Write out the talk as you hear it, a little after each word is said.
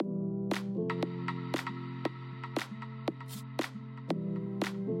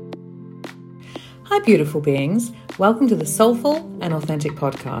Hi, beautiful beings. Welcome to the Soulful and Authentic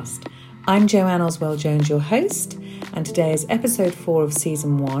podcast. I'm Joanne Oswell-Jones, your host, and today is episode 4 of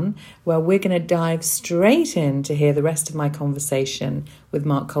season 1, where we're going to dive straight in to hear the rest of my conversation with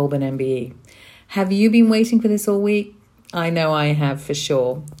Mark Colbourne MBE. Have you been waiting for this all week? I know I have for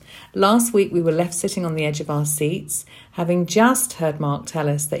sure. Last week we were left sitting on the edge of our seats, having just heard Mark tell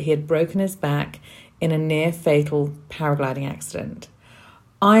us that he had broken his back in a near-fatal paragliding accident.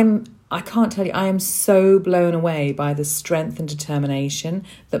 I can't tell you, I am so blown away by the strength and determination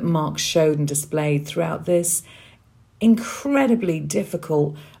that Mark showed and displayed throughout this incredibly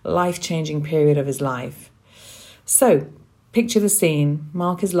difficult, life-changing period of his life. So, picture the scene.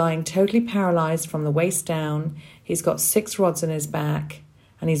 Mark is lying totally paralysed from the waist down. He's got 6 rods in his back,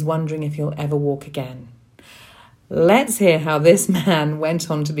 and he's wondering if he'll ever walk again. Let's hear how this man went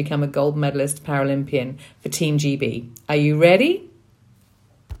on to become a gold medalist Paralympian for Team GB. Are you ready?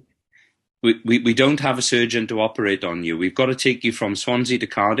 We don't have a surgeon to operate on you. We've got to take you from Swansea to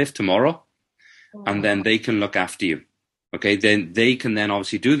Cardiff tomorrow, and then they can look after you. Okay, then they can then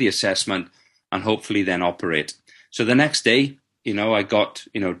obviously do the assessment and hopefully then operate. So the next day, I got,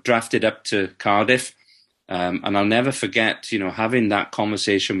 drafted up to Cardiff, and I'll never forget, having that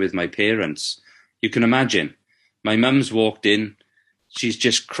conversation with my parents. You can imagine, my mum's walked in, she's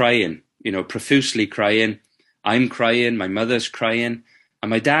just crying, profusely crying. I'm crying, my mother's crying. And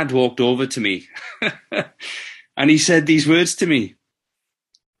my dad walked over to me and he said these words to me.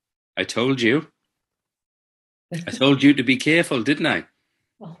 I told you to be careful, didn't I?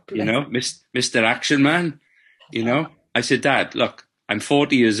 Oh, Mr. Action Man, I said, Dad, look, I'm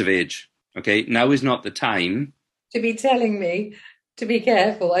 40 years of age. Okay. Now is not the time to be telling me to be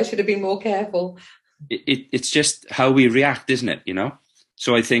careful. I should have been more careful. It's just how we react, isn't it?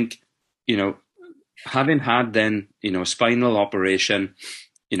 So I think, having had then, a spinal operation,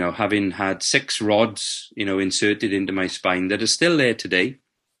 having had 6 rods, inserted into my spine that are still there today.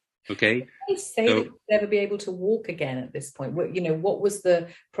 Okay. They say that you'll never be able to walk again at this point. What was the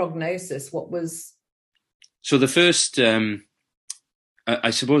prognosis? So the first, I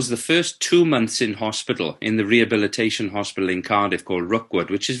suppose the first 2 months in hospital, in the rehabilitation hospital in Cardiff called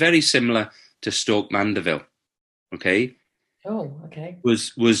Rookwood, which is very similar to Stoke Mandeville. Okay. Oh, okay.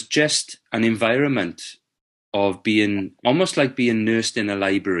 Was just an environment of being almost like being nursed in a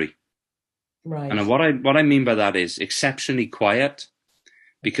library. Right. And what I mean by that is exceptionally quiet,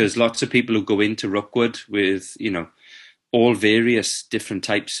 because lots of people who go into Rookwood with, all various different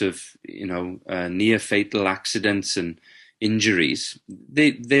types of, near fatal accidents and injuries,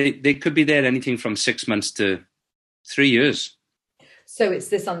 they could be there anything from 6 months to 3 years. So it's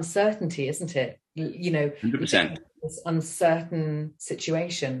this uncertainty, isn't it? 100%. This uncertain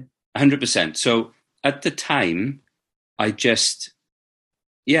situation. 100%. So at the time, I just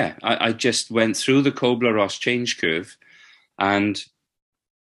went through the Kubler-Ross change curve and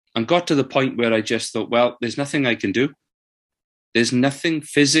got to the point where I just thought, well, there's nothing I can do. There's nothing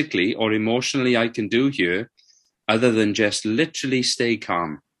physically or emotionally I can do here other than just literally stay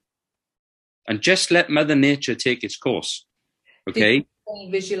calm and just let Mother Nature take its course. Okay.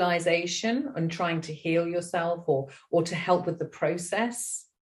 Visualization and trying to heal yourself or to help with the process?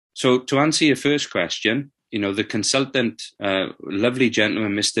 So to answer your first question, the consultant, lovely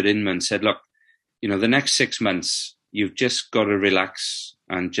gentleman, Mr. Inman, said, look, the next 6 months, you've just got to relax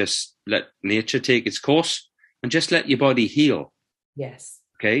and just let nature take its course and just let your body heal. Yes.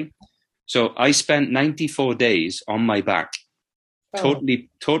 Okay. So I spent 94 days on my back,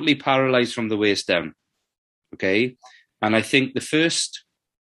 totally paralyzed from the waist down. Okay. And I think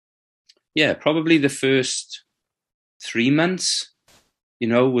probably the first 3 months,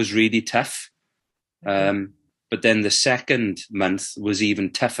 was really tough. But then the second month was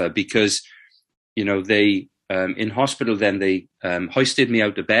even tougher because, they, in hospital, then they hoisted me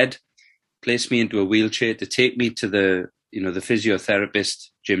out of bed, placed me into a wheelchair to take me to the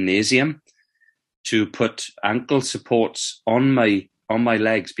physiotherapist gymnasium to put ankle supports on my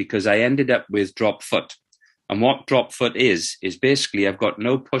legs because I ended up with drop foot. And what drop foot is basically I've got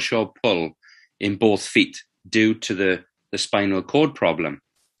no push or pull in both feet due to the spinal cord problem,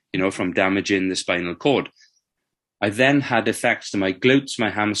 from damaging the spinal cord. I then had effects to my glutes, my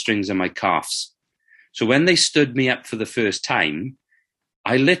hamstrings, and my calves. So when they stood me up for the first time,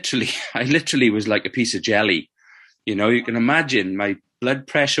 I literally was like a piece of jelly. You can imagine my blood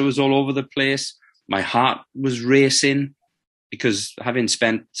pressure was all over the place. My heart was racing because having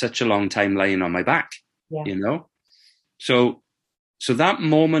spent such a long time lying on my back. Yeah. So that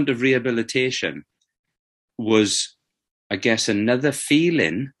moment of rehabilitation was, I guess, another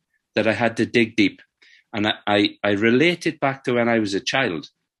feeling that I had to dig deep. And I relate it back to when I was a child.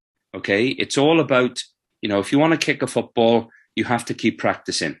 Okay. It's all about, if you want to kick a football, you have to keep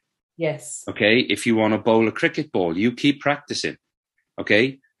practicing. Yes. Okay. If you want to bowl a cricket ball, you keep practicing.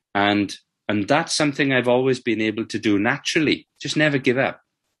 Okay. And that's something I've always been able to do naturally. Just never give up.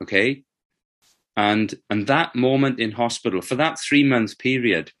 Okay. And that moment in hospital, for that 3-month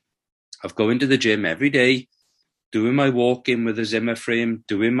period of going to the gym every day, doing my walking with a Zimmer frame,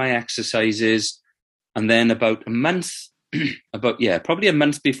 doing my exercises, and then about a month, probably a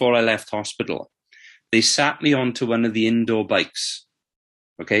month before I left hospital, they sat me onto one of the indoor bikes,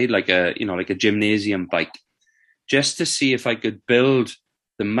 okay, like a gymnasium bike, just to see if I could build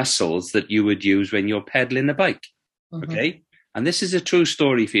the muscles that you would use when you're pedaling a bike, okay? And this is a true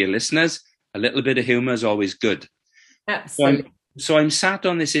story for your listeners. A little bit of humor is always good. Absolutely. So I'm sat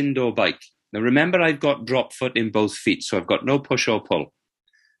on this indoor bike. Now, remember, I've got drop foot in both feet, so I've got no push or pull.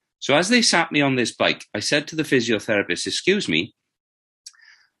 So as they sat me on this bike, I said to the physiotherapist, excuse me,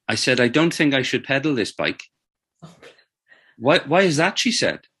 I said, I don't think I should pedal this bike. Why is that, she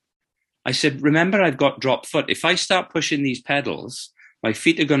said. I said, remember, I've got drop foot. If I start pushing these pedals, my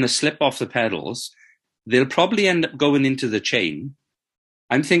feet are going to slip off the pedals. They'll probably end up going into the chain.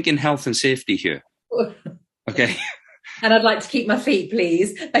 I'm thinking health and safety here. Okay. And I'd like to keep my feet,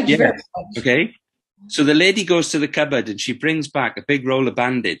 please. Thank you very much. Okay. So the lady goes to the cupboard and she brings back a big roll of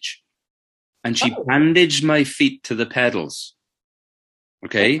bandage and she bandaged my feet to the pedals.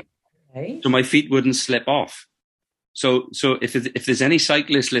 Okay. So my feet wouldn't slip off. So if there's any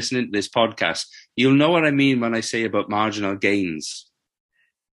cyclists listening to this podcast, you'll know what I mean when I say about marginal gains.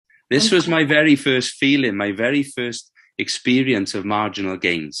 This was my very first feeling, my very first experience of marginal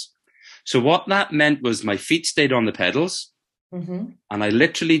gains. So what that meant was my feet stayed on the pedals, and I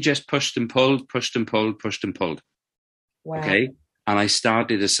literally just pushed and pulled, pushed and pulled, pushed and pulled. Wow. Okay. And I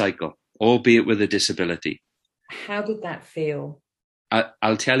started a cycle, albeit with a disability. How did that feel?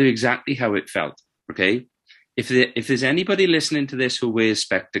 I'll tell you exactly how it felt. Okay. If there's anybody listening to this who wears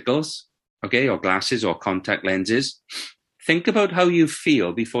spectacles, okay, or glasses or contact lenses, think about how you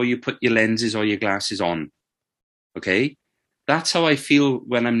feel before you put your lenses or your glasses on. Okay. That's how I feel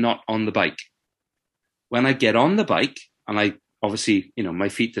when I'm not on the bike. When I get on the bike and I obviously, my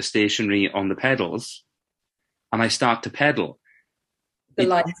feet are stationary on the pedals and I start to pedal. The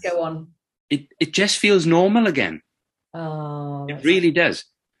lights go on. It just feels normal again. Oh, it really does.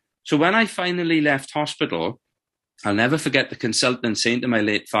 So when I finally left hospital, I'll never forget the consultant saying to my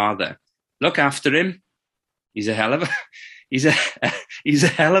late father, look after him. He's a hell of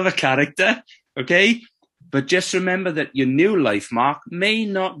a character. Okay. But just remember that your new life, Mark, may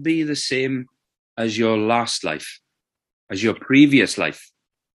not be the same as your last life, as your previous life.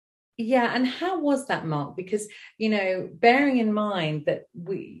 Yeah. And how was that, Mark? Because, bearing in mind that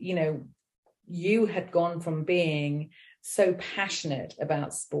you had gone from being so passionate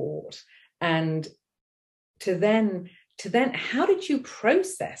about sport and to then how did you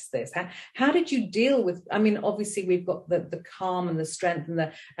process this? How did you deal with, obviously we've got the calm and the strength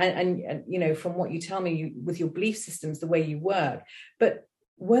and from what you tell me, with your belief systems, the way you work, but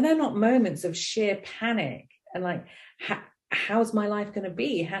were there not moments of sheer panic and like, how's my life going to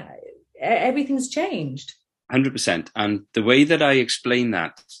be? Everything's changed. 100%. And the way that I explain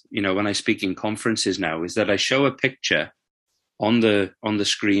that, when I speak in conferences now, is that I show a picture on the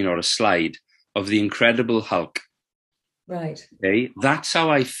screen or a slide of the Incredible Hulk. Right. Okay. That's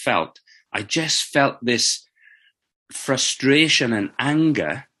how I felt. I just felt this frustration and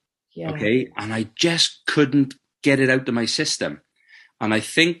anger. Yeah. Okay. And I just couldn't get it out of my system. And I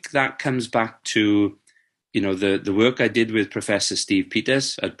think that comes back to, the work I did with Professor Steve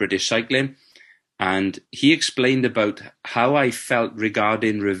Peters at British Cycling. And he explained about how I felt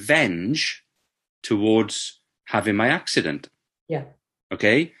regarding revenge towards having my accident. Yeah.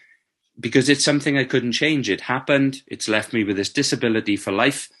 Okay. Because it's something I couldn't change. It happened. It's left me with this disability for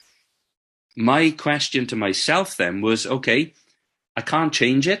life. My question to myself then was, okay, I can't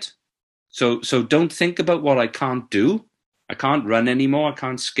change it. So don't think about what I can't do. I can't run anymore. I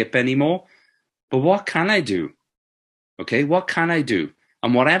can't skip anymore. But what can I do? Okay, what can I do?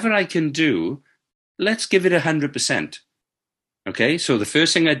 And whatever I can do, let's give it 100%. Okay, so the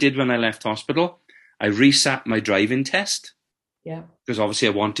first thing I did when I left hospital, I resat my driving test. Yeah. Because obviously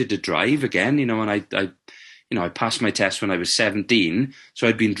I wanted to drive again, and I passed my test when I was 17. So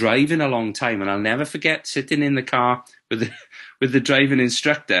I'd been driving a long time, and I'll never forget sitting in the car with the driving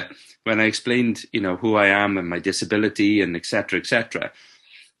instructor when I explained, who I am and my disability and et cetera, et cetera.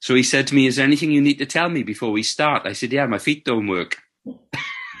 So he said to me, is there anything you need to tell me before we start? I said, yeah, my feet don't work.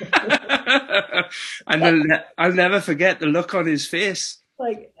 And I'll never forget the look on his face.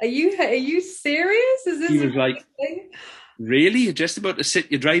 Like, are you serious? Is this he was like, really? You're just about to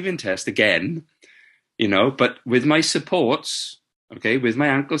sit your driving test again, but with my supports, okay, with my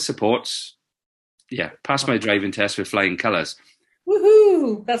ankle supports, yeah, passed my driving test with flying colours.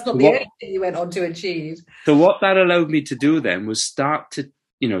 Woohoo! That's not the only thing you went on to achieve. So what that allowed me to do then was start to,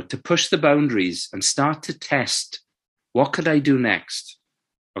 to push the boundaries and start to test what could I do next.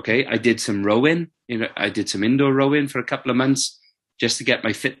 Okay, I did some rowing. I did some indoor rowing for a couple of months just to get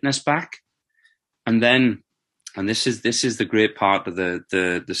my fitness back. And then, and this is the great part of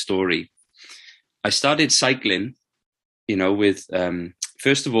the story. I started cycling, with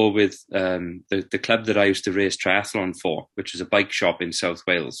first of all with the club that I used to race triathlon for, which was a bike shop in South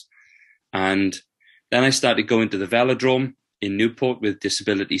Wales. And then I started going to the velodrome in Newport with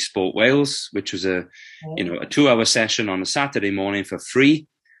Disability Sport Wales, which was a 2-hour session on a Saturday morning for free.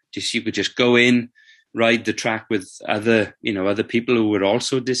 You could just go in, ride the track with other people who were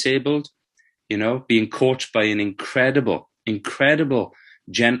also disabled, being coached by an incredible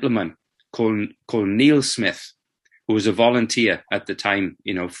gentleman called Neil Smith, who was a volunteer at the time,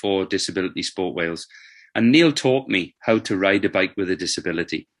 for Disability Sport Wales. And Neil taught me how to ride a bike with a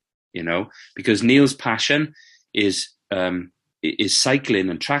disability, because Neil's passion is cycling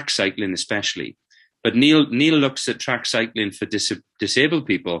and track cycling especially. But Neil looks at track cycling for disabled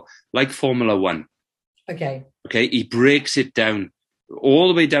people like Formula One. Okay. He breaks it down all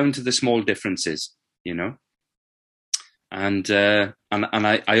the way down to the small differences, And I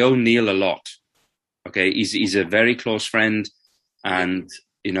owe Neil a lot. Okay, he's a very close friend, and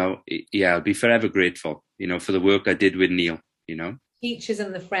I'll be forever grateful, for the work I did with Neil. Teachers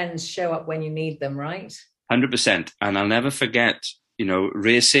and the friends show up when you need them, right? 100%. And I'll never forget,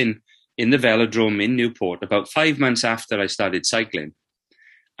 racing in the velodrome in Newport about 5 months after I started cycling,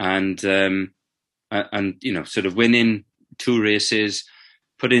 and sort of winning 2 races,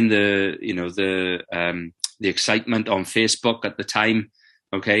 putting the excitement on Facebook at the time.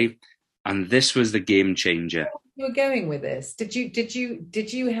 Okay. And this was the game changer. You were going with this. Did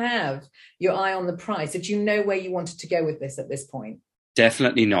you have your eye on the prize? Did you know where you wanted to go with this at this point?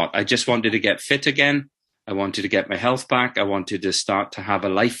 Definitely not. I just wanted to get fit again. I wanted to get my health back. I wanted to start to have a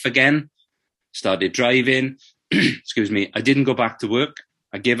life again. Started driving. Excuse me. I didn't go back to work.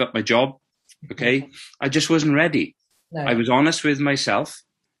 I gave up my job. Okay. I just wasn't ready. No. I was honest with myself.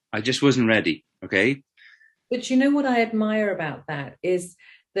 I just wasn't ready. Okay. But you know what I admire about that is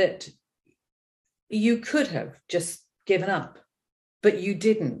that you could have just given up, but you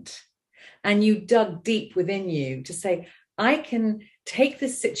didn't. And you dug deep within you to say, I can take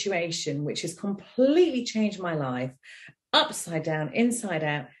this situation, which has completely changed my life, upside down, inside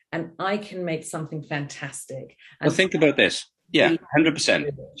out, and I can make something fantastic. Well, think about this. Yeah,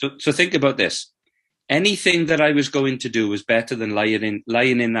 100%. So think about this. Anything that I was going to do was better than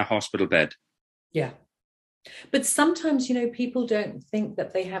lying in a hospital bed. Yeah. But sometimes, people don't think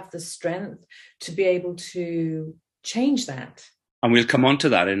that they have the strength to be able to change that. And we'll come on to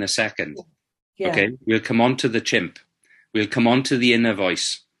that in a second. Yeah. Okay. We'll come on to the chimp. We'll come on to the inner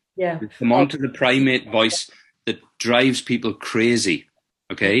voice. Yeah. We'll come on to the primate voice that drives people crazy.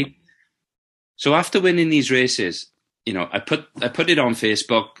 Okay. So after winning these races, I put it on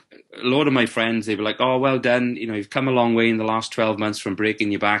Facebook. A lot of my friends, they were like, oh, well done. You've come a long way in the last 12 months from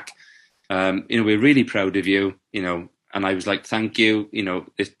breaking your back. We're really proud of you, and I was like, thank you.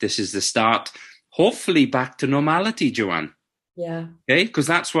 This is the start, hopefully back to normality, Joanne. Yeah. Okay. Because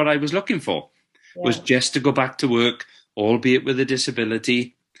that's what I was looking for, was just to go back to work, albeit with a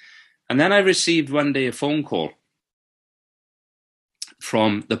disability. And then I received one day a phone call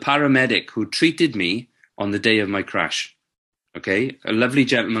from the paramedic who treated me on the day of my crash. Okay. A lovely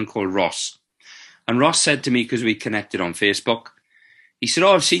gentleman called Ross. And Ross said to me, because we connected on Facebook, he said,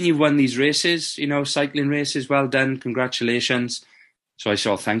 oh, I've seen you've won these races, cycling races. Well done. Congratulations. So I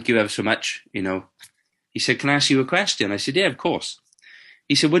said, thank you ever so much. He said, can I ask you a question? I said, yeah, of course.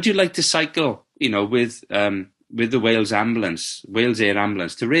 He said, would you like to cycle, with the Wales Air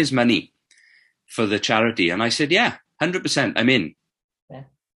Ambulance to raise money for the charity? And I said, yeah, 100%. I'm in. Yeah.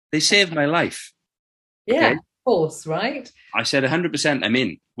 They saved my life. Yeah, okay? Of course, right? I said, 100%. I'm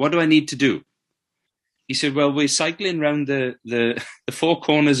in. What do I need to do? He said, well, we're cycling around the 4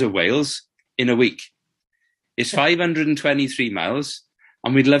 corners of Wales in a week. It's 523 miles,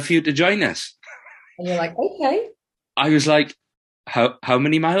 and we'd love for you to join us. And you're like, okay. I was like, how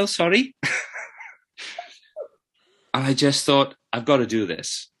many miles? Sorry. And I just thought, I've got to do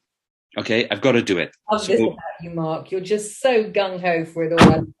this. Okay, I've got to do it. I love this about you, Mark. You're just so gung-ho for it all.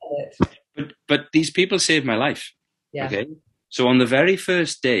 I love it. But these people saved my life. Yeah. Okay. So on the very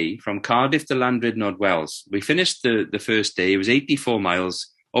first day, from Cardiff to Llandrindod Wells, we finished the first day. It was 84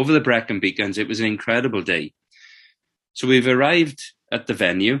 miles over the Brecon Beacons. It was an incredible day. So we've arrived at the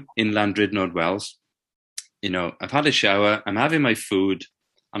venue in Llandrydnod Wells. I've had a shower, I'm having my food,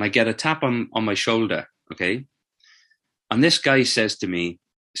 and I get a tap on my shoulder, okay? And this guy says to me,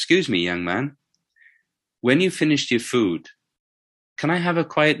 "Excuse me, young man, when you finished your food, can I have a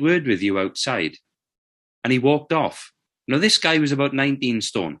quiet word with you outside?" And he walked off. This guy was about 19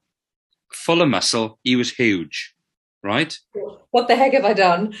 stone, full of muscle. He was huge, right? What the heck have I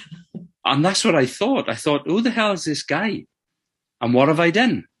done? And that's what I thought. I thought, who the hell is this guy? And what have I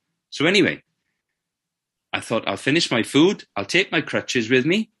done? So anyway, I thought, I'll finish my food. I'll take my crutches with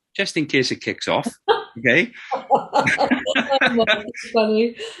me, just in case it kicks off. Okay. That's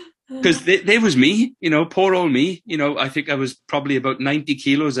funny. Because there was me, poor old me. I think I was probably about 90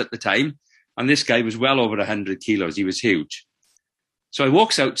 kilos at the time. And this guy was well over 100 kilos. He was huge. So I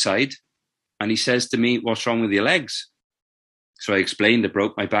walks outside and he says to me, "What's wrong with your legs?" So I explained, I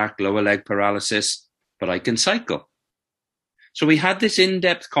broke my back, lower leg paralysis, but I can cycle. So we had this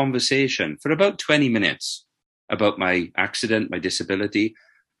in-depth conversation for about 20 minutes about my accident, my disability,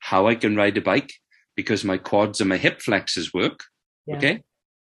 how I can ride a bike because my quads and my hip flexors work, okay,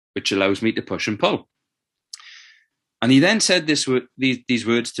 which allows me to push and pull. And he then said these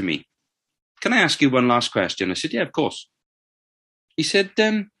words to me. "Can I ask you one last question?" I said, "Yeah, of course." He said,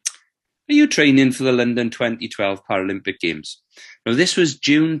 "Are you training for the London 2012 Paralympic Games?" Now, this was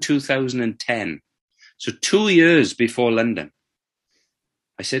June 2010, so 2 years before London.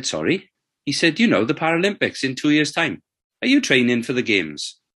 I said, "Sorry." He said, "The Paralympics in 2 years' time. Are you training for the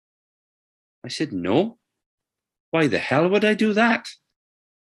Games?" I said, "No. Why the hell would I do that?"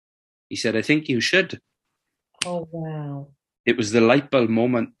 He said, "I think you should." Oh, wow. It was the light bulb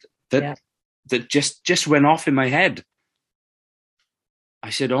moment that just went off in my head. I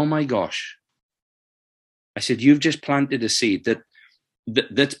said, "Oh my gosh." I said, "You've just planted a seed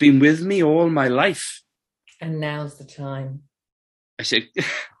that's been with me all my life. And now's the time." I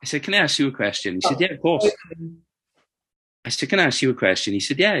said, "Can I ask you a question?" He said, "Yeah, of course." I said, "Can I ask you a question?" He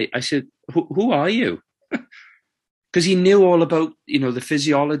said, "Yeah." I said, Who are you?" Because he knew all about, the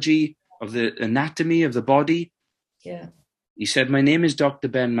physiology of the anatomy of the body. Yeah. He said, "My name is Dr.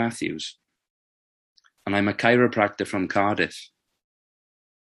 Ben Matthews, and I'm a chiropractor from Cardiff."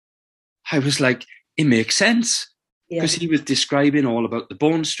 I was like, it makes sense. Because he was describing all about the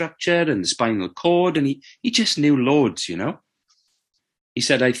bone structure and the spinal cord, and he just knew loads, He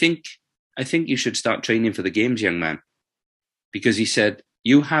said, I think you should start training for the Games, young man. Because he said,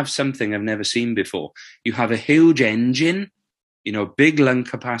 you have something I've never seen before. You have a huge engine, big lung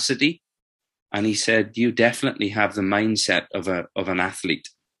capacity. And he said, you definitely have the mindset of an athlete.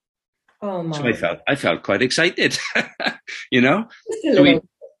 Oh my! So I felt quite excited,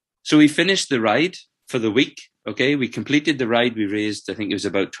 So we finished the ride for the week. Okay, we completed the ride. We raised, I think it was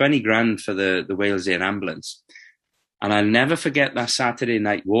about 20 grand for the Wales Air Ambulance. And I'll never forget that Saturday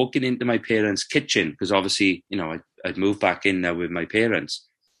night walking into my parents' kitchen, because obviously, I'd moved back in now with my parents.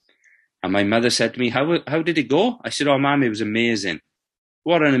 And my mother said to me, how did it go? I said, "Oh, Mum, it was amazing.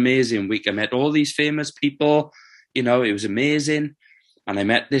 What an amazing week. I met all these famous people. It was amazing. And I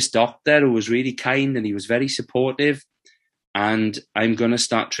met this doctor who was really kind and he was very supportive. And I'm going to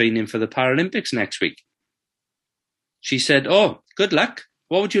start training for the Paralympics next week." She said, "Oh, good luck.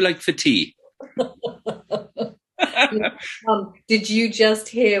 What would you like for tea?" Did you just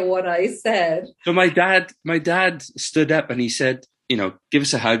hear what I said? So my dad stood up and he said, "Give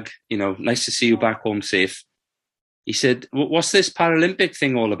us a hug. Nice to see you back home safe." He said, "What's this Paralympic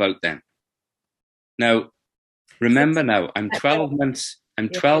thing all about then?" Now, remember now, I'm 12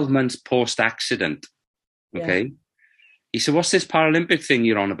 months post-accident. Okay. Yeah. He said, "What's this Paralympic thing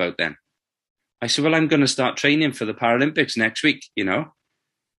you're on about then?" I said, "Well, I'm going to start training for the Paralympics next week,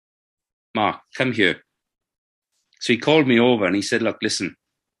 Mark, come here." So he called me over and he said, "Look, listen,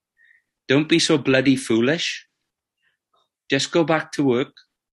 don't be so bloody foolish. Just go back to work.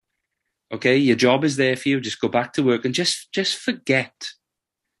 Okay, your job is there for you. Just go back to work and just forget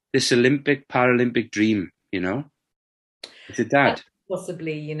this Paralympic dream, I said, "Dad."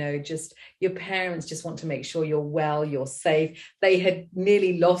 Possibly, just your parents just want to make sure you're well, you're safe. They had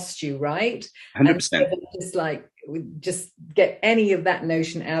nearly lost you, right? 100%. And just get any of that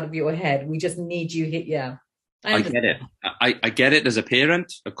notion out of your head. We just need you here. Yeah. I get it. I get it as a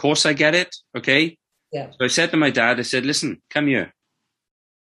parent. Of course I get it. Okay. Yeah. So I said to my dad, I said, "Listen, come here."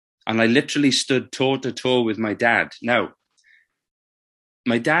 And I literally stood toe to toe with my dad. Now,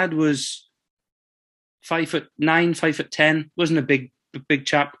 my dad was 5'9", 5'10", wasn't a big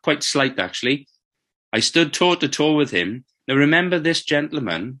chap, quite slight actually. I stood toe to toe with him. Now remember, this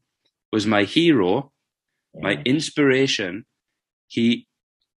gentleman was my hero, my inspiration. He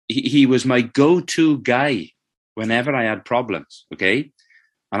was my go-to guy. whenever I had problems, okay?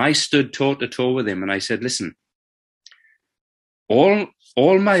 And I stood toe to toe with him and I said, listen, all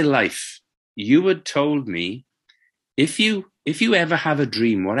my life, you had told me, if you ever have a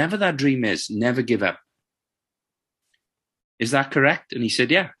dream, whatever that dream is, never give up. Is that correct? And he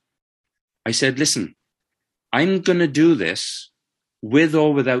said, yeah. I said, listen, I'm going to do this with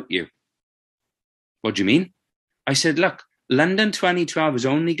or without you. What do you mean? I said, look, London 2012 is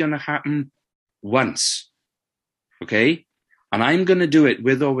only going to happen once. Okay? And I'm going to do it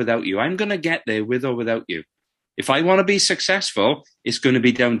with or without you. I'm going to get there with or without you. If I want to be successful, it's going to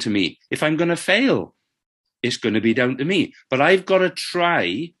be down to me. If I'm going to fail, it's going to be down to me. But I've got to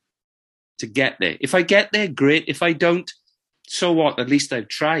try to get there. If I get there, great. If I don't, so what? At least I've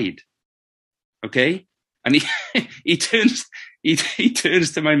tried. Okay? And he turns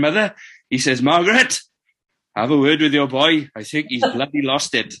to my mother. He says, Margaret, have a word with your boy. I think he's bloody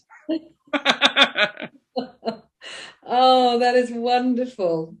lost it. Oh, that is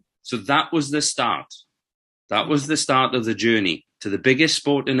wonderful. So that was the start. That was the start of the journey to the biggest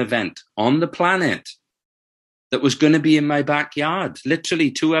sporting event on the planet that was going to be in my backyard,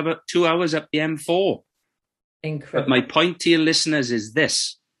 literally 2 hours up the M4. Incredible. But my point to your listeners is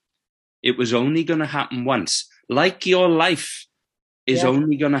this. It was only going to happen once. Like your life is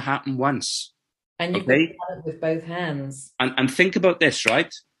only going to happen once. And you've got to done it with both hands. And think about this,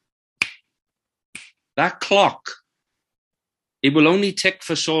 right? That clock, it will only tick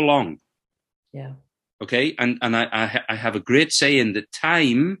for so long. Yeah. Okay? And I have a great saying that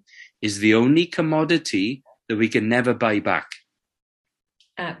time is the only commodity that we can never buy back.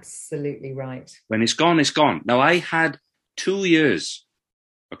 Absolutely right. When it's gone, it's gone. Now, I had 2 years,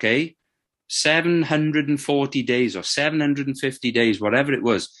 okay? 740 days or 750 days, whatever it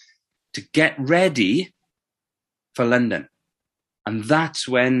was, to get ready for London. And that's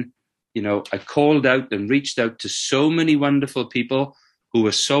when, I called out and reached out to so many wonderful people who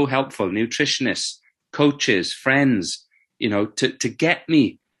were so helpful, nutritionists, coaches, friends, to get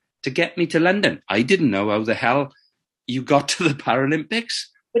me to London. I didn't know how the hell you got to the Paralympics.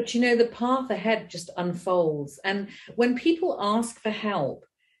 But the path ahead just unfolds. And when people ask for help,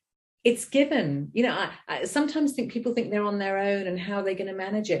 it's given. I sometimes think people think they're on their own and how they're going to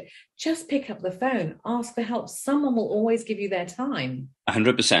manage it. Just pick up the phone, ask for help. Someone will always give you their time.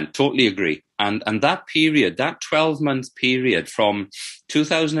 100%, totally agree. And that period, that 12-month period from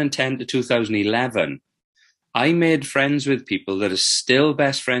 2010 to 2011, I made friends with people that are still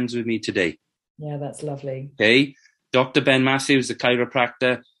best friends with me today. Yeah, that's lovely. Okay. Dr. Ben Matthews, the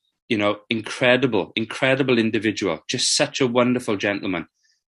chiropractor, incredible individual, just such a wonderful gentleman.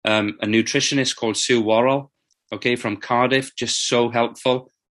 A nutritionist called Sue Worrell, okay, from Cardiff, just so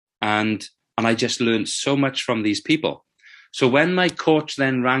helpful. And I just learned so much from these people. So when my coach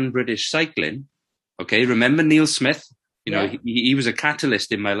then rang British Cycling, okay, remember Neil Smith? He was a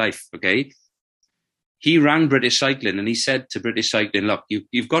catalyst in my life, okay? He rang British Cycling and he said to British Cycling, look,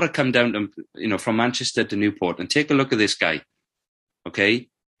 you've got to come down to, from Manchester to Newport and take a look at this guy, okay?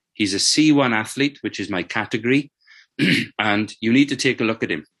 He's a C1 athlete, which is my category, and you need to take a look at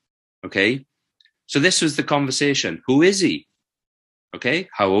him, okay? So this was the conversation. Who is he? Okay,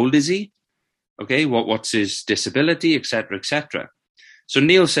 how old is he? Okay, what's his disability, etc., etc. So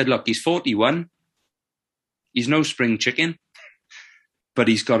Neil said, look, he's 41. He's no spring chicken, but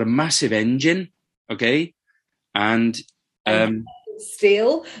he's got a massive engine, okay? And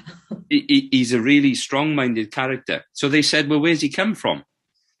steel. He's a really strong-minded character. So they said, well, where's he come from?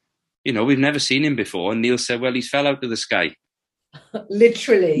 We've never seen him before. And Neil said, well, he's fell out of the sky.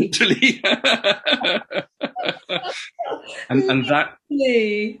 Literally. and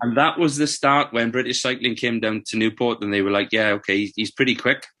that was the start when British Cycling came down to Newport and they were like, yeah, okay, he's pretty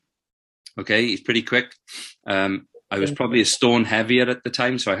quick. Okay, he's pretty quick. I was probably a stone heavier at the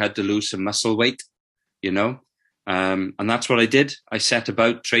time, so I had to lose some muscle weight, and that's what I did. I set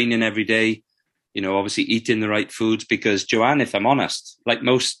about training every day, obviously eating the right foods because, Joanne, if I'm honest, like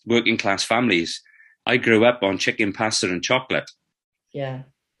most working class families, I grew up on chicken pasta and chocolate. Yeah.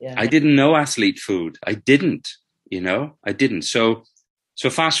 I didn't know athlete food. I didn't. So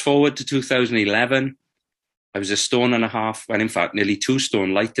fast forward to 2011, I was a stone and a half, well, in fact, nearly 2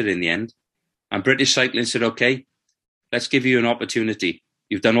 stone lighter in the end. And British Cycling said, okay, let's give you an opportunity.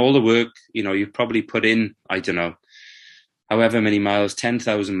 You've done all the work, you've probably put in, I don't know, however many miles,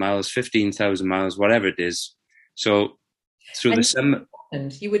 10,000 miles, 15,000 miles, whatever it is. So through the summer.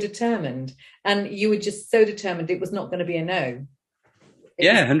 You were determined, and you were just so determined it was not going to be a no.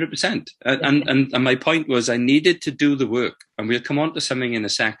 Yeah, 100%. And my point was I needed to do the work, and we'll come on to something in a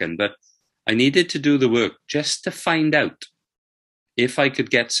second, but I needed to do the work just to find out if I could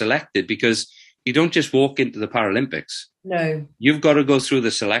get selected because, You don't just walk into the Paralympics. No. You've got to go through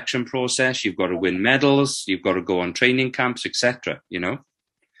the selection process. You've got to win medals. You've got to go on training camps, etc.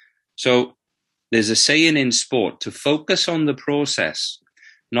 So there's a saying in sport to focus on the process,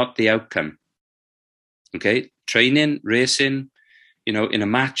 not the outcome. Okay. Training, racing, in a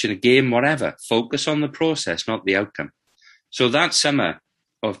match, in a game, whatever, focus on the process, not the outcome. So that summer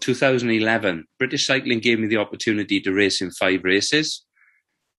of 2011, British Cycling gave me the opportunity to race in 5 races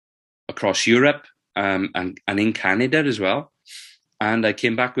across Europe and in Canada as well. And I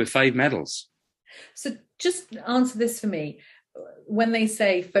came back with 5 medals. So just answer this for me. When they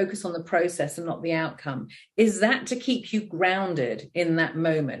say focus on the process and not the outcome, is that to keep you grounded in that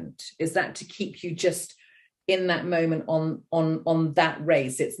moment? Is that to keep you just in that moment on that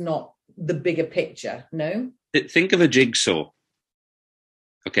race? It's not the bigger picture, no? Think of a jigsaw.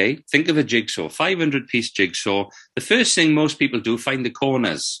 Okay, think of a jigsaw, 500-piece jigsaw. The first thing most people do, find the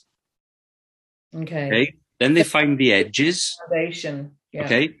corners. Okay. Then they find the edges. Foundation. Yeah.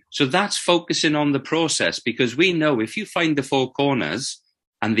 Okay, so that's focusing on the process, because we know if you find the 4 corners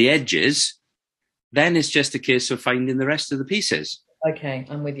and the edges, then it's just a case of finding the rest of the pieces. Okay,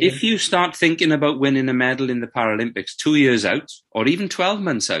 I'm with you. If you start thinking about winning a medal in the Paralympics 2 years out, or even 12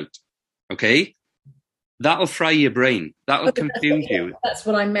 months out, okay, that'll fry your brain. That'll confuse you. That's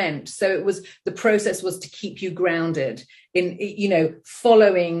what I meant. So the process was to keep you grounded in,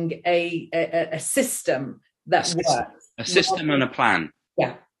 following a system that works. A system and a plan.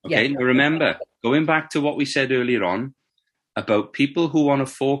 Yeah. Okay. Yeah. Now remember, going back to what we said earlier on about people who want to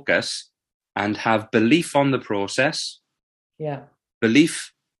focus and have belief on the process. Yeah.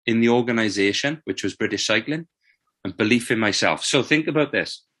 Belief in the organization, which was British Cycling, and belief in myself. So think about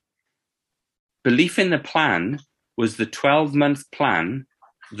this. Belief in the plan was the 12-month plan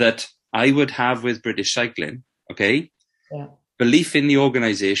that I would have with British Cycling. Okay. Yeah. Belief in the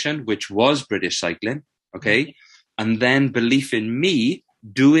organization, which was British Cycling. Okay. Mm-hmm. And then belief in me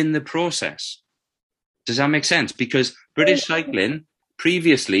doing the process. Does that make sense? Because British Cycling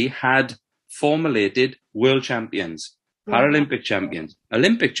previously had formulated world champions, Paralympic champions,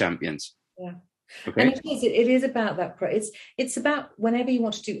 Olympic champions. Yeah. Okay. And it is about that. It's about whenever you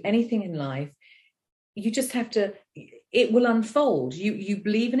want to do anything in life, you just have to, it will unfold. You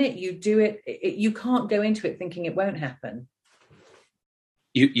believe in it, you do it. You can't go into it thinking it won't happen.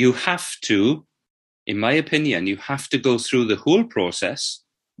 You have to, in my opinion, you have to go through the whole process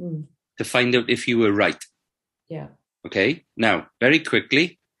to find out if you were right. Yeah. Okay. Now, very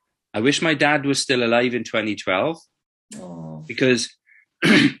quickly, I wish my dad was still alive in 2012 because,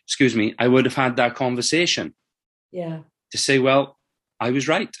 excuse me, I would have had that conversation. Yeah. To say, well, I was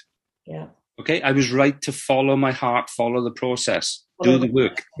right. Yeah. Okay. I was right to follow my heart, follow the process, do the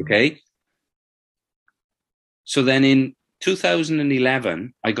work. Okay. So then in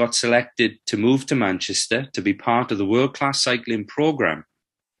 2011, I got selected to move to Manchester to be part of the world-class cycling program,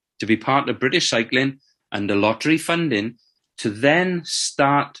 to be part of British Cycling and the lottery funding, to then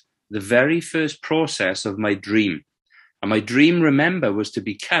start the very first process of my dream. And my dream, remember, was to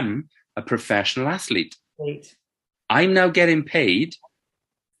become a professional athlete. Right. I'm now getting paid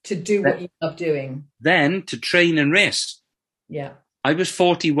to do what you love doing. Then to train and race. Yeah. I was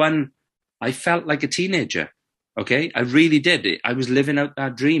 41. I felt like a teenager. Okay. I really did. I was living out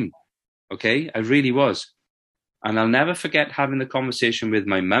that dream. Okay. I really was. And I'll never forget having the conversation with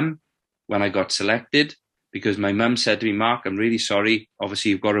my mum when I got selected, because my mum said to me, Mark, I'm really sorry.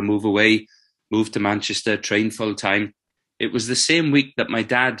 Obviously, you've got to move away, move to Manchester, train full time. It was the same week that my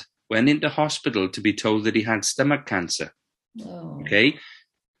dad went into hospital to be told that he had stomach cancer. Oh. Okay.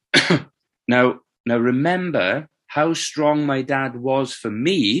 Now remember how strong my dad was for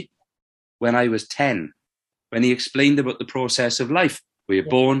me when I was 10, when he explained about the process of life. We are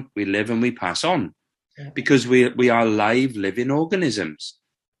born, we live, and we pass on because we are live, living organisms.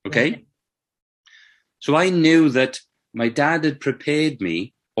 Okay. Yeah. So I knew that my dad had prepared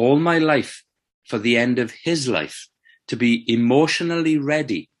me all my life for the end of his life, to be emotionally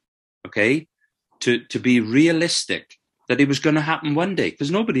ready. Okay. To be realistic that it was going to happen one day,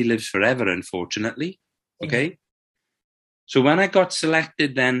 because nobody lives forever, unfortunately. Okay. So when I got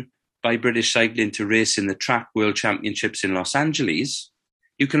selected then by British Cycling to race in the track world championships in Los Angeles,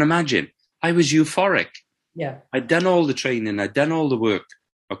 you can imagine I was euphoric. Yeah. I'd done all the training. I'd done all the work.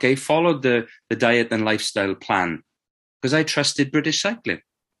 Okay. Followed the diet and lifestyle plan because I trusted British Cycling,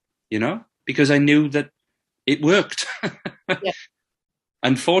 because I knew that it worked. Yeah.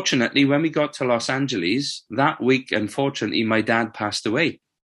 Unfortunately, when we got to Los Angeles that week, unfortunately, my dad passed away.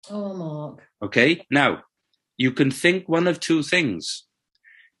 Oh, Mark. Okay. Now, you can think one of two things.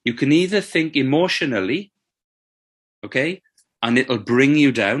 You can either think emotionally, okay, and it'll bring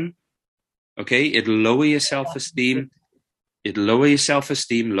you down, Okay, it'll lower your self-esteem. It'll lower your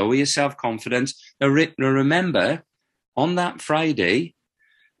self-esteem, lower your self-confidence. Now, remember, on that Friday,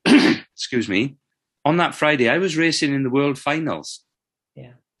 excuse me, on that Friday, I was racing in the world finals.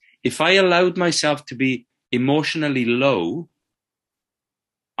 Yeah. If I allowed myself to be emotionally low,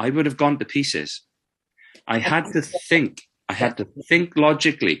 I would have gone to pieces. I had to think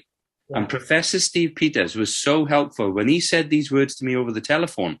logically. Yeah. And Professor Steve Peters was so helpful when he said these words to me over the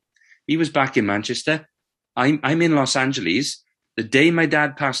telephone. He was back in Manchester. I'm in Los Angeles. The day my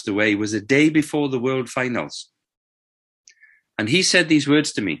dad passed away was a day before the world finals. And he said these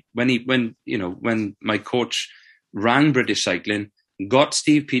words to me when my coach rang British Cycling, got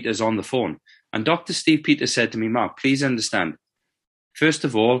Steve Peters on the phone. And Dr. Steve Peters said to me, Mark, please understand. First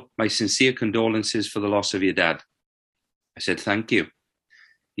of all, my sincere condolences for the loss of your dad. I said, thank you.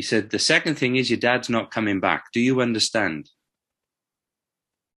 He said, the second thing is your dad's not coming back. Do you understand?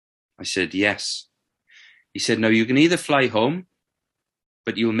 I said, yes. He said, now you can either fly home,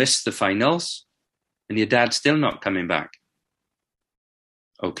 but you'll miss the finals, and your dad's still not coming back.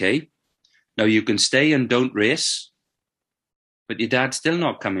 Okay. Now you can stay and don't race, but your dad's still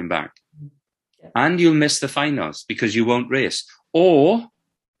not coming back. Yeah. And you'll miss the finals because you won't race. Or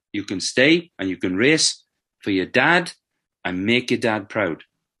you can stay and you can race for your dad and make your dad proud.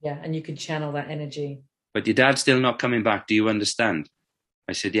 Yeah, and you can channel that energy. But your dad's still not coming back. Do you understand?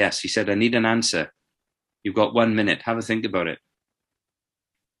 I said, yes. He said, I need an answer. You've got 1 minute. Have a think about it.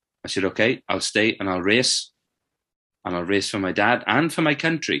 I said, okay, I'll stay and I'll race. And I'll race for my dad and for my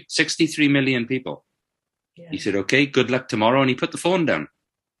country. 63 million people. Yeah. He said, okay, good luck tomorrow. And he put the phone down.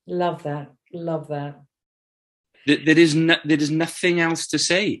 Love that. Love that. There is nothing else to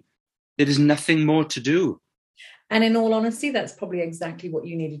say. There is nothing more to do. And in all honesty, that's probably exactly what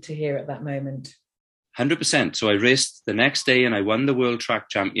you needed to hear at that moment. 100%. So I raced the next day and I won the World Track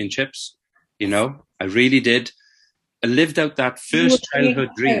Championships. You know, I really did. I lived out that first childhood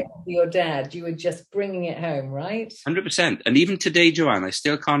dream. Your dad, you were just bringing it home, right? 100%. And even today, Joanne, I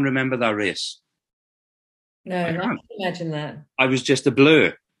still can't remember that race. No, I can imagine that. I was just a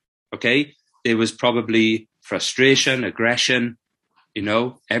blur, okay? There was probably frustration, aggression, you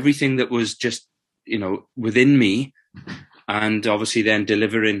know, everything that was just, you know, within me. And obviously then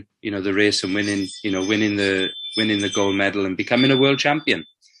delivering, you know, the race and winning the gold medal and becoming a world champion,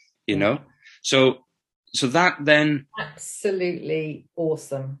 you know? So that then... Absolutely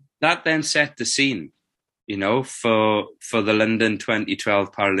awesome. That then set the scene, you know, for the London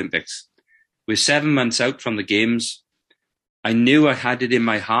 2012 Paralympics. We're 7 months out from the Games. I knew I had it in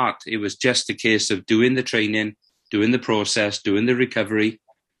my heart. It was just a case of doing the training, doing the process, doing the recovery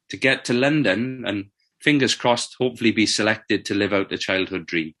to get to London and, fingers crossed, hopefully be selected to live out a childhood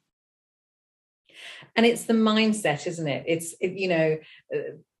dream. And it's the mindset, isn't it?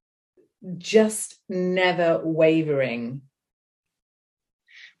 Just never wavering.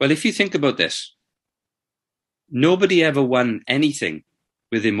 Well, if you think about this, nobody ever won anything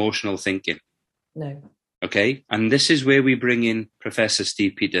with emotional thinking. No. Okay. And this is where we bring in Professor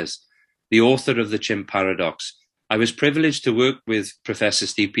Steve Peters, the author of The Chimp Paradox. I was privileged to work with Professor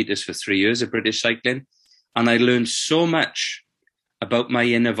Steve Peters for 3 years at British Cycling, and I learned so much about my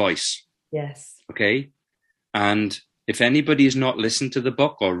inner voice. Yes. Okay. And if anybody has not listened to the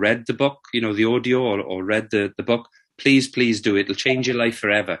book or read the book, you know, the audio or read the book, please do it. It'll change your life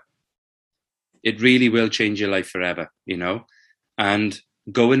forever. It really will change your life forever, you know. And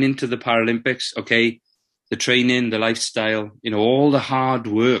going into the Paralympics, okay, the training, the lifestyle, you know, all the hard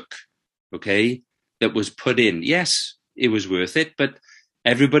work, okay, that was put in. Yes, it was worth it, but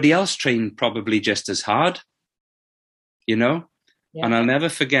everybody else trained probably just as hard, you know. Yeah. And I'll never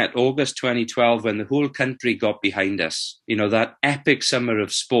forget August 2012 when the whole country got behind us, you know, that epic summer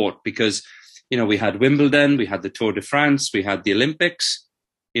of sport, because, you know, we had Wimbledon, we had the Tour de France, we had the Olympics,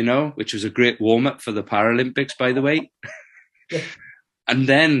 you know, which was a great warm-up for the Paralympics, by the way. Yeah. And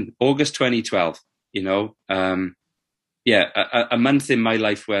then August 2012, you know, a month in my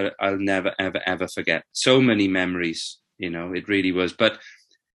life where I'll never, ever, ever forget. So many memories, you know, it really was. But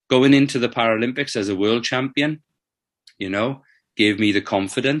going into the Paralympics as a world champion, you know, gave me the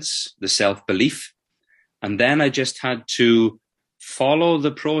confidence, the self-belief. And then I just had to follow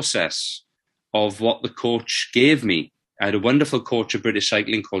the process of what the coach gave me. I had a wonderful coach at British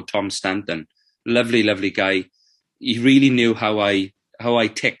Cycling called Tom Stanton. Lovely, lovely guy. He really knew how I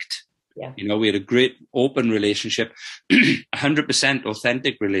ticked. Yeah. You know, we had a great open relationship, 100%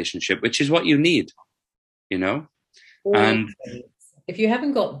 authentic relationship, which is what you need, you know. And if you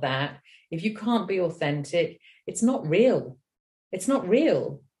haven't got that, if you can't be authentic, it's not real. It's not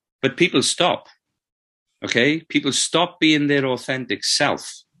real. But people stop. Okay? People stop being their authentic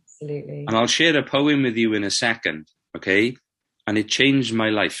self. Absolutely. And I'll share a poem with you in a second, okay? And it changed my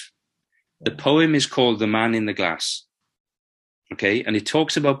life. The poem is called The Man in the Glass, okay? And it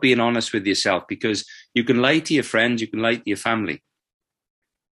talks about being honest with yourself, because you can lie to your friends, you can lie to your family.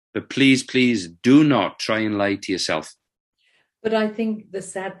 But please, please do not try and lie to yourself. But I think the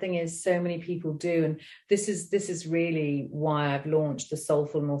sad thing is so many people do. And this is really why I've launched the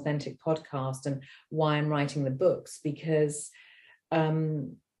Soulful and Authentic podcast and why I'm writing the books, because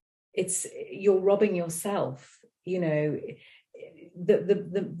you're robbing yourself. You know,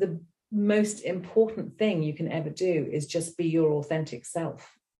 the most important thing you can ever do is just be your authentic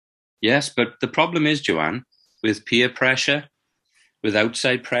self. Yes, but the problem is, Joanne, with peer pressure, with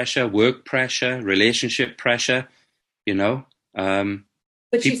outside pressure, work pressure, relationship pressure, you know. But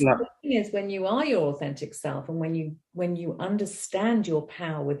the thing is, when you are your authentic self, and when you understand your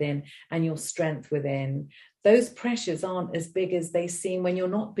power within and your strength within, those pressures aren't as big as they seem when you're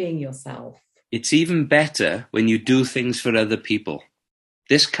not being yourself. It's even better when you do things for other people.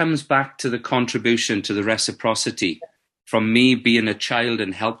 This comes back to the contribution, to the reciprocity from me being a child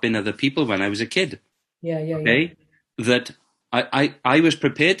and helping other people when I was a kid. Yeah. That I was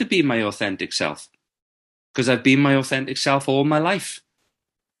prepared to be my authentic self, because I've been my authentic self all my life.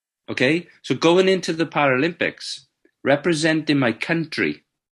 Okay? So going into the Paralympics, representing my country,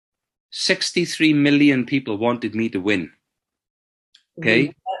 63 million people wanted me to win. Okay?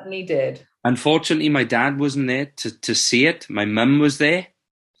 We certainly did. Unfortunately, my dad wasn't there to see it. My mum was there,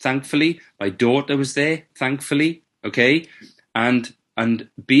 thankfully. My daughter was there, thankfully. Okay? And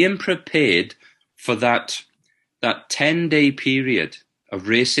being prepared for that 10-day period of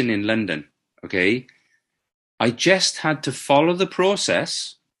racing in London, okay, I just had to follow the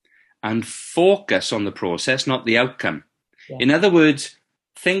process and focus on the process, not the outcome. Yeah. In other words,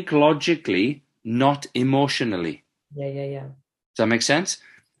 think logically, not emotionally. Yeah. Does that make sense?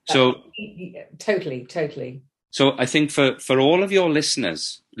 So totally. So I think for all of your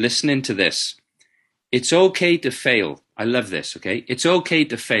listeners listening to this, it's okay to fail. I love this, okay? It's okay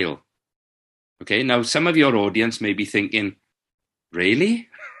to fail. Okay, now some of your audience may be thinking, really?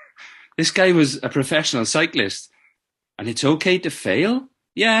 This guy was a professional cyclist and it's okay to fail?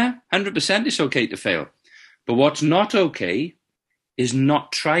 Yeah, 100% it's okay to fail. But what's not okay is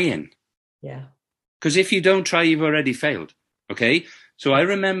not trying. Yeah. Because if you don't try, you've already failed. Okay? So I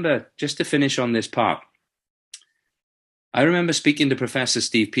remember, just to finish on this part, I remember speaking to Professor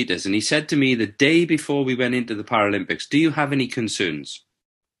Steve Peters, and he said to me the day before we went into the Paralympics, do you have any concerns?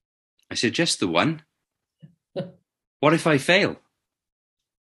 I said, just the one. What if I fail?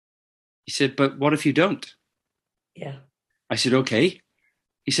 He said, but what if you don't? Yeah. I said, okay.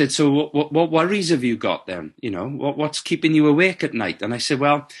 He said, so what worries have you got then? You know, what's keeping you awake at night? And I said,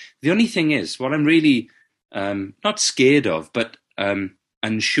 well, the only thing is, what I'm really not scared of, but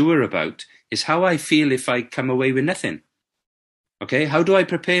unsure about is how I feel if I come away with nothing. Okay, how do I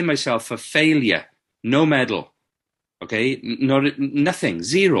prepare myself for failure? No medal. Okay, nothing,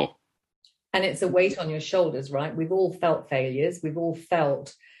 zero. And it's a weight on your shoulders, right? We've all felt failures. We've all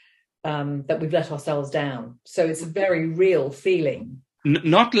felt that we've let ourselves down. So it's a very real feeling.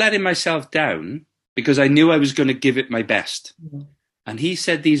 Not letting myself down, because I knew I was going to give it my best. Mm-hmm. And he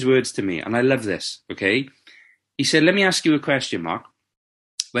said these words to me, and I love this, okay? He said, let me ask you a question, Mark.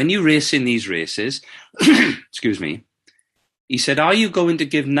 When you race in these races, excuse me, he said, are you going to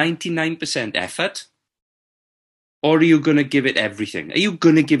give 99% effort, or are you going to give it everything? Are you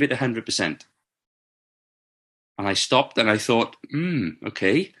going to give it 100%? And I stopped and I thought,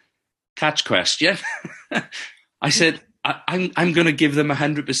 okay, catch question. I said, I'm going to give them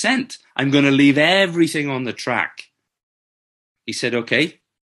 100%. I'm going to leave everything on the track. He said, okay.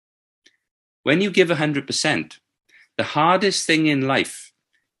 When you give 100%, the hardest thing in life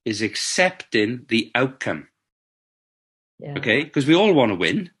is accepting the outcome. Yeah. Okay? Because we all want to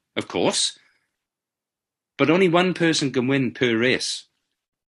win, of course. But only one person can win per race.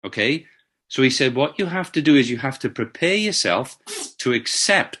 Okay? So he said, what you have to do is you have to prepare yourself to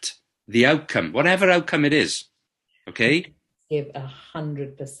accept the outcome, whatever outcome it is. Okay? Give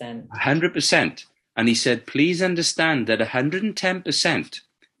 100%. 100%. And he said, please understand that 110%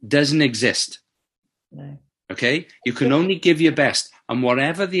 doesn't exist. No. Okay? You can only give your best. And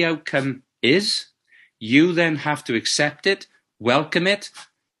whatever the outcome is, you then have to accept it, welcome it,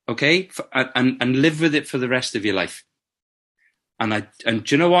 okay? And live with it for the rest of your life. And do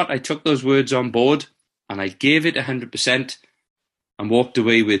you know what? I took those words on board and I gave it 100% and walked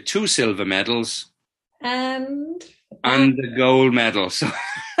away with 2 silver medals. And the gold medal.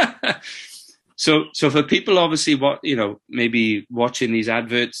 So for people, obviously, maybe watching these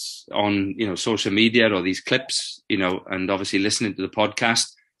adverts on, social media or these clips, and obviously listening to the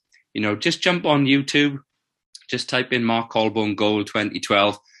podcast, just jump on YouTube, just type in Mark Colbourne Gold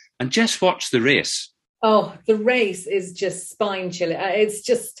 2012 and just watch the race. Oh, the race is just spine chilling. It's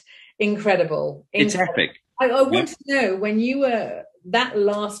just incredible. It's epic. I want to know, when you were that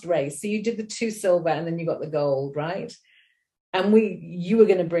last race, so you did the 2 silver and then you got the gold, right? And you were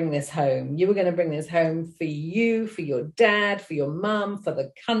going to bring this home. You were going to bring this home for you, for your dad, for your mum, for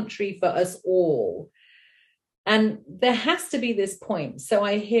the country, for us all. And there has to be this point. So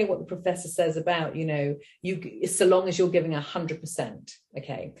I hear what the professor says about, so long as you're giving 100%,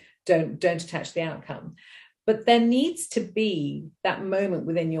 okay, don't attach the outcome. But there needs to be that moment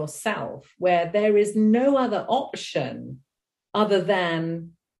within yourself where there is no other option other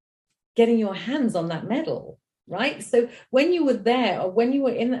than getting your hands on that medal, right? So when you were there, or when you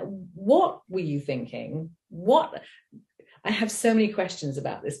were in that, what were you thinking? I have so many questions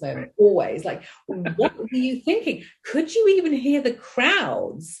about this moment, always. Like, what were you thinking? Could you even hear the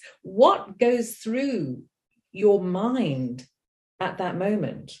crowds? What goes through your mind at that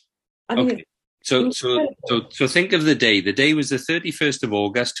moment? I mean, okay. So think of the day. The day was the 31st of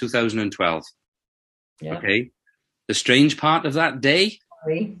August, 2012. Yeah. Okay. The strange part of that day,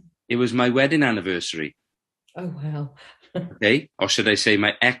 Sorry. It was my wedding anniversary. Oh, wow. Okay. Or should I say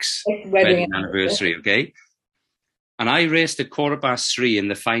my ex-wedding anniversary, okay? And I raced at 3:15 in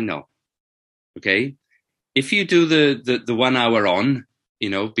the final, okay? If you do the 1 hour on,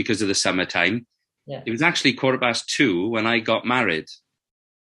 because of the summertime, yeah. It was actually 2:15 when I got married.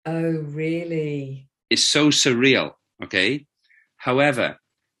 Oh, really? It's so surreal, okay? However,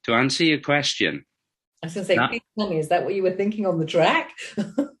 to answer your question... I was going to say, please tell me, is that what you were thinking on the track?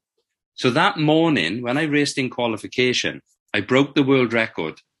 So that morning, when I raced in qualification, I broke the world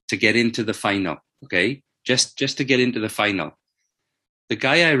record to get into the final, okay? Just to get into the final. The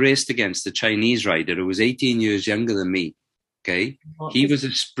guy I raced against, the Chinese rider, who was 18 years younger than me, okay? He was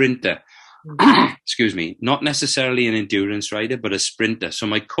a sprinter. Excuse me, not necessarily an endurance rider, but a sprinter. So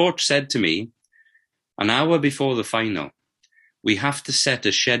my coach said to me, an hour before the final, we have to set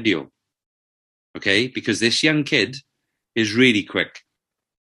a schedule, okay? Because this young kid is really quick.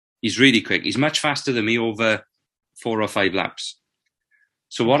 He's really quick. He's much faster than me over 4 or 5 laps.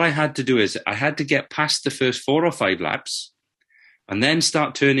 So what I had to do is I had to get past the first 4 or 5 laps and then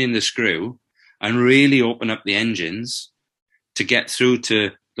start turning the screw and really open up the engines to get through to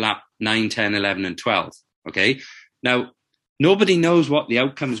lap 9, 10, 11, and 12. Okay. Now, nobody knows what the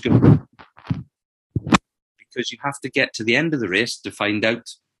outcome is going to be because you have to get to the end of the race to find out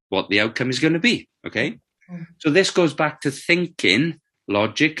what the outcome is going to be. Okay. So this goes back to thinking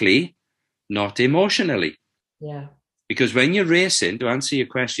logically, not emotionally. Yeah. Because when you're racing, to answer your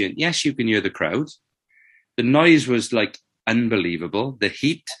question, yes, you can hear the crowd. The noise was like unbelievable. The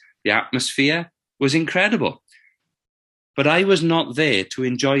heat, the atmosphere was incredible. But I was not there to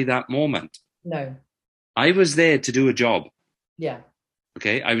enjoy that moment. No. I was there to do a job. Yeah.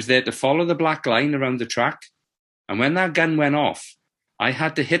 Okay. I was there to follow the black line around the track. And when that gun went off, I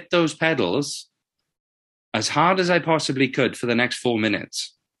had to hit those pedals as hard as I possibly could for the next 4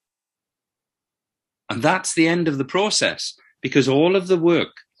 minutes. And that's the end of the process, because all of the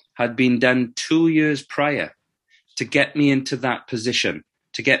work had been done 2 years prior to get me into that position,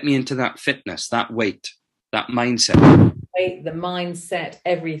 to get me into that fitness, that weight, that mindset. The mindset,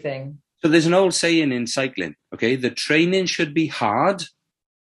 everything. So there's an old saying in cycling, okay? The training should be hard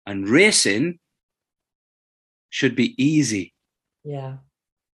and racing should be easy. Yeah.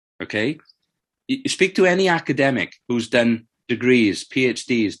 Okay? You speak to any academic who's done degrees,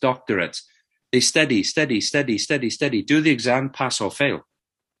 PhDs, doctorates. They study, do the exam, pass or fail.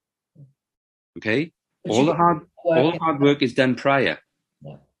 Okay? All the hard work is done prior.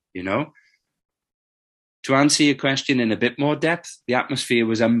 Yeah. To answer your question in a bit more depth, the atmosphere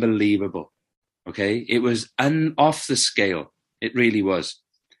was unbelievable. Okay? It was off the scale. It really was.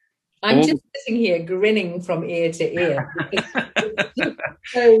 I'm just sitting here grinning from ear to ear. It's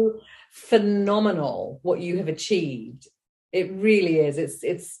so phenomenal what you have achieved. It really is.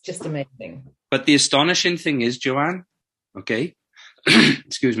 It's just amazing. But the astonishing thing is, Joanne, okay,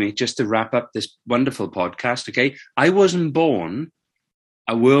 excuse me, just to wrap up this wonderful podcast, okay, I wasn't born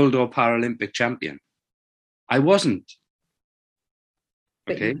a world or Paralympic champion. I wasn't.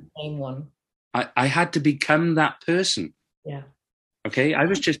 Okay. But you became one. I had to become that person. Yeah. Okay. I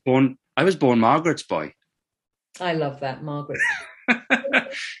was born Margaret's boy. I love that, Margaret.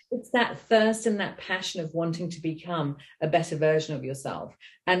 It's that thirst and that passion of wanting to become a better version of yourself.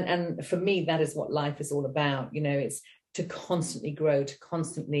 And for me, that is what life is all about. It's to constantly grow, to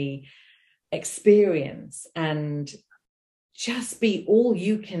constantly experience and just be all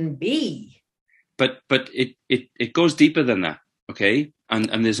you can be. But it goes deeper than that. Okay.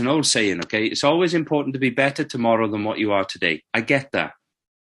 And there's an old saying, okay, it's always important to be better tomorrow than what you are today. I get that.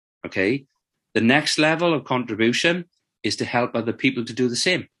 Okay. The next level of contribution is to help other people to do the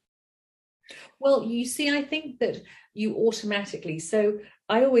same. Well, you see, I think that you automatically, so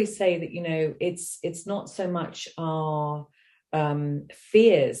I always say that, it's not so much our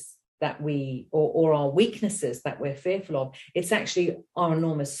fears that or our weaknesses that we're fearful of. It's actually our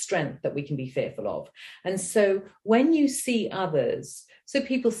enormous strength that we can be fearful of. And so when you see others, so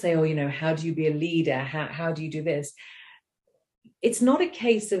people say, oh, how do you be a leader? How do you do this? It's not a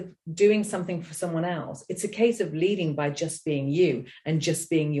case of doing something for someone else. It's a case of leading by just being you and just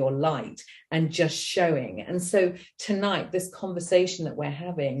being your light and just showing. And so tonight, this conversation that we're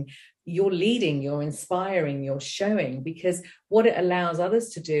having, you're leading, you're inspiring, you're showing, because what it allows others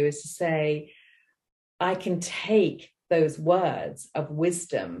to do is to say, I can take those words of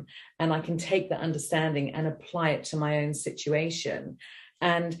wisdom and I can take the understanding and apply it to my own situation.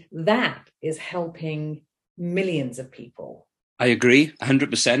 And that is helping millions of people. I agree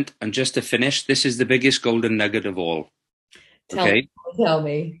 100%. And just to finish, this is the biggest golden nugget of all. Tell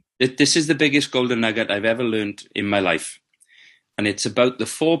me. This is the biggest golden nugget I've ever learned in my life. And it's about the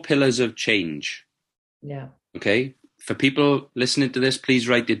 4 pillars of change. Yeah. Okay. For people listening to this, please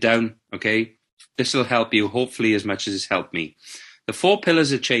write it down. Okay. This will help you, hopefully, as much as it's helped me. The 4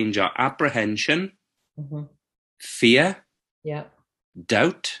 pillars of change are apprehension, fear,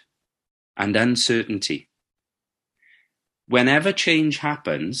 doubt, and uncertainty. Whenever change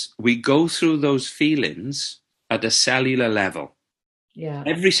happens, we go through those feelings at a cellular level. Yeah.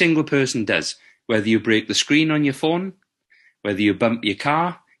 Every single person does. Whether you break the screen on your phone, whether you bump your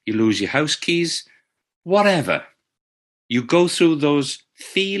car, you lose your house keys, whatever. You go through those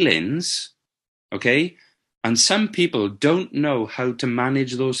feelings, okay? And some people don't know how to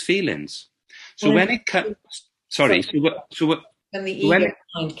manage those feelings. So when it comes... Sorry. When the ego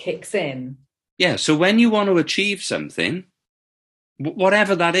mind kicks in. Yeah, so when you want to achieve something,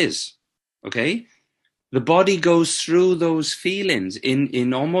 whatever that is, okay, the body goes through those feelings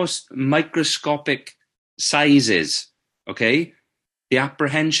in almost microscopic sizes, okay? The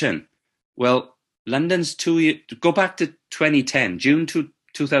apprehension. Well, London's 2 years, go back to 2010, June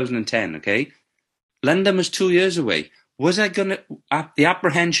 2010, okay? London was 2 years away. The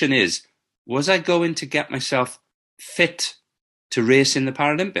apprehension is, was I going to get myself fit to race in the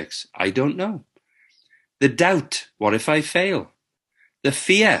Paralympics? I don't know. The doubt, what if I fail? The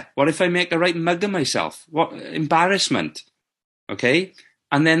fear, what if I make a right mug of myself? What embarrassment, okay?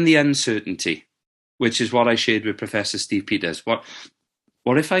 And then the uncertainty, which is what I shared with Professor Steve Peters. What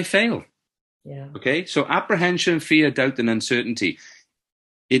if I fail? Yeah. Okay, so apprehension, fear, doubt, and uncertainty,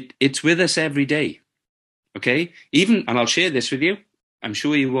 it's with us every day, okay? And I'll share this with you. I'm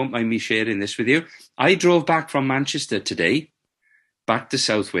sure you won't mind me sharing this with you. I drove back from Manchester today, back to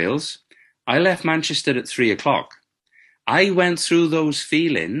South Wales. I left Manchester at 3:00. I went through those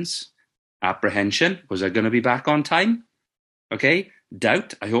feelings. Apprehension, was I going to be back on time? Okay.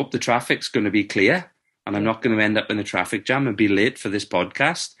 Doubt, I hope the traffic's going to be clear and I'm not going to end up in a traffic jam and be late for this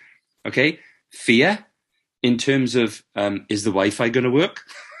podcast. Okay. Fear, in terms of, is the Wi-Fi going to work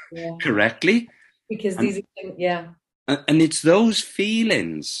correctly? Because And it's those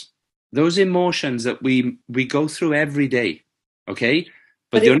feelings, those emotions that we go through every day. Okay.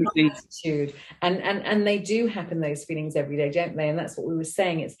 But the only thing, attitude, and they do happen, those feelings every day, don't they? And that's what we were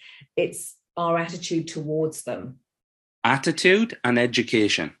saying. It's our attitude towards them. Attitude and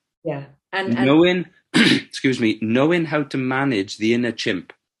education. Yeah, and knowing, knowing how to manage the inner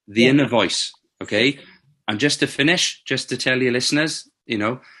chimp, the inner voice. Okay, and just to finish, just to tell your listeners,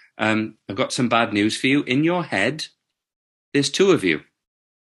 I've got some bad news for you. In your head, there's 2 of you.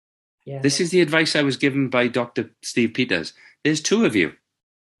 Yeah. This is the advice I was given by Dr. Steve Peters. There's 2 of you.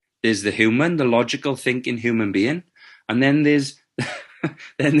 There's the human, the logical thinking human being, and then there's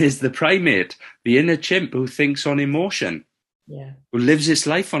the primate, the inner chimp who thinks on emotion, who lives its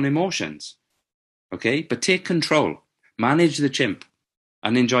life on emotions. Okay, but take control, manage the chimp,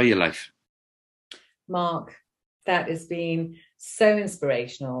 and enjoy your life. Mark, that has been so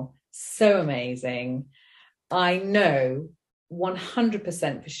inspirational, so amazing. I know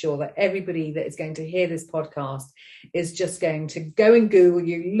 100% for sure that everybody that is going to hear this podcast is just going to go and Google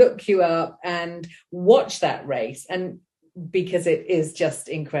you, look you up and watch that race, and because it is just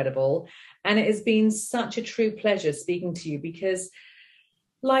incredible. And it has been such a true pleasure speaking to you, because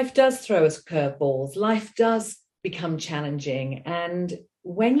life does throw us curveballs, life does become challenging, and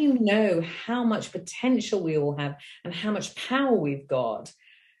when you know how much potential we all have and how much power we've got,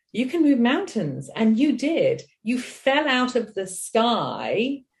 you can move mountains. And you did. You fell out of the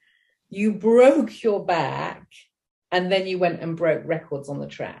sky. You broke your back. And then you went and broke records on the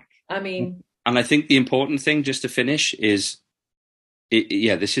track. I mean... And I think the important thing, just to finish, is,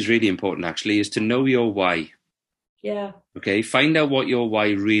 this is really important actually, is to know your why. Yeah. Okay, find out what your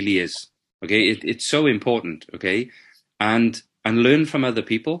why really is. Okay, it's so important. Okay, and learn from other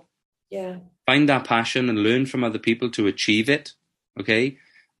people. Yeah. Find that passion and learn from other people to achieve it. Okay,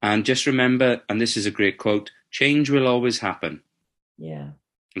 and just remember, and this is a great quote: change will always happen. Yeah.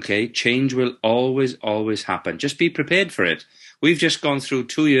 Okay, change will always, always happen. Just be prepared for it. We've just gone through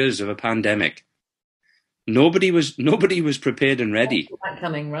 2 years of a pandemic. Nobody was prepared and ready. That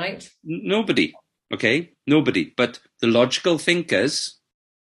coming, right? Nobody. Okay, nobody. But the logical thinkers,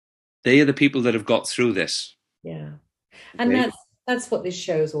 they are the people that have got through this. Yeah, and okay? that's what this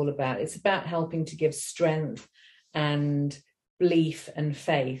show is all about. It's about helping to give strength and belief and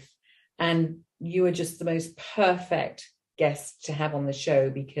faith. And you are just the most perfect guest to have on the show,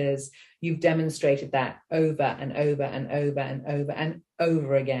 because you've demonstrated that over and over and over and over and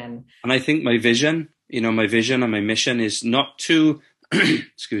over again. And I think my vision and my mission is not to,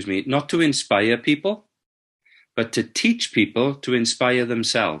 not to inspire people, but to teach people to inspire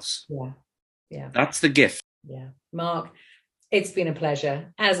themselves. Yeah. Yeah. That's the gift. Yeah. Mark, it's been a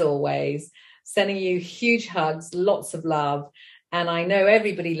pleasure, as always. Sending you huge hugs, lots of love. And I know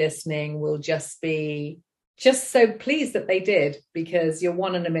everybody listening will just be so pleased that they did, because you're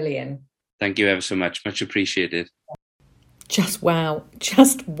one in a million. Thank you ever so much. Much appreciated. Just wow.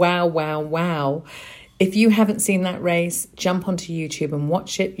 Just wow, wow, wow. If you haven't seen that race, jump onto YouTube and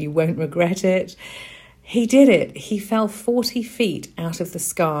watch it. You won't regret it. He did it. He fell 40 feet out of the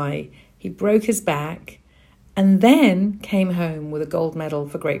sky. He broke his back and then came home with a gold medal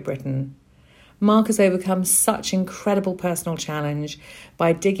for Great Britain. Mark has overcome such incredible personal challenge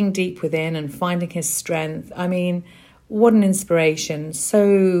by digging deep within and finding his strength. I mean, what an inspiration. Just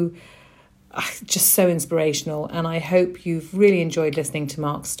so inspirational. And I hope you've really enjoyed listening to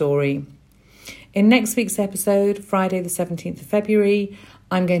Mark's story. In next week's episode, Friday the 17th of February,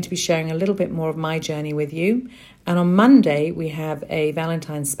 I'm going to be sharing a little bit more of my journey with you. And on Monday, we have a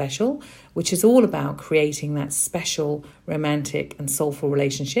Valentine's special, which is all about creating that special, romantic and soulful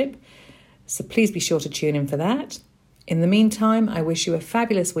relationship. So please be sure to tune in for that. In the meantime, I wish you a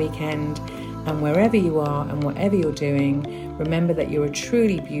fabulous weekend. And wherever you are and whatever you're doing, remember that you're a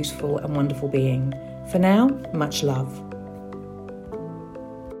truly beautiful and wonderful being. For now, much love.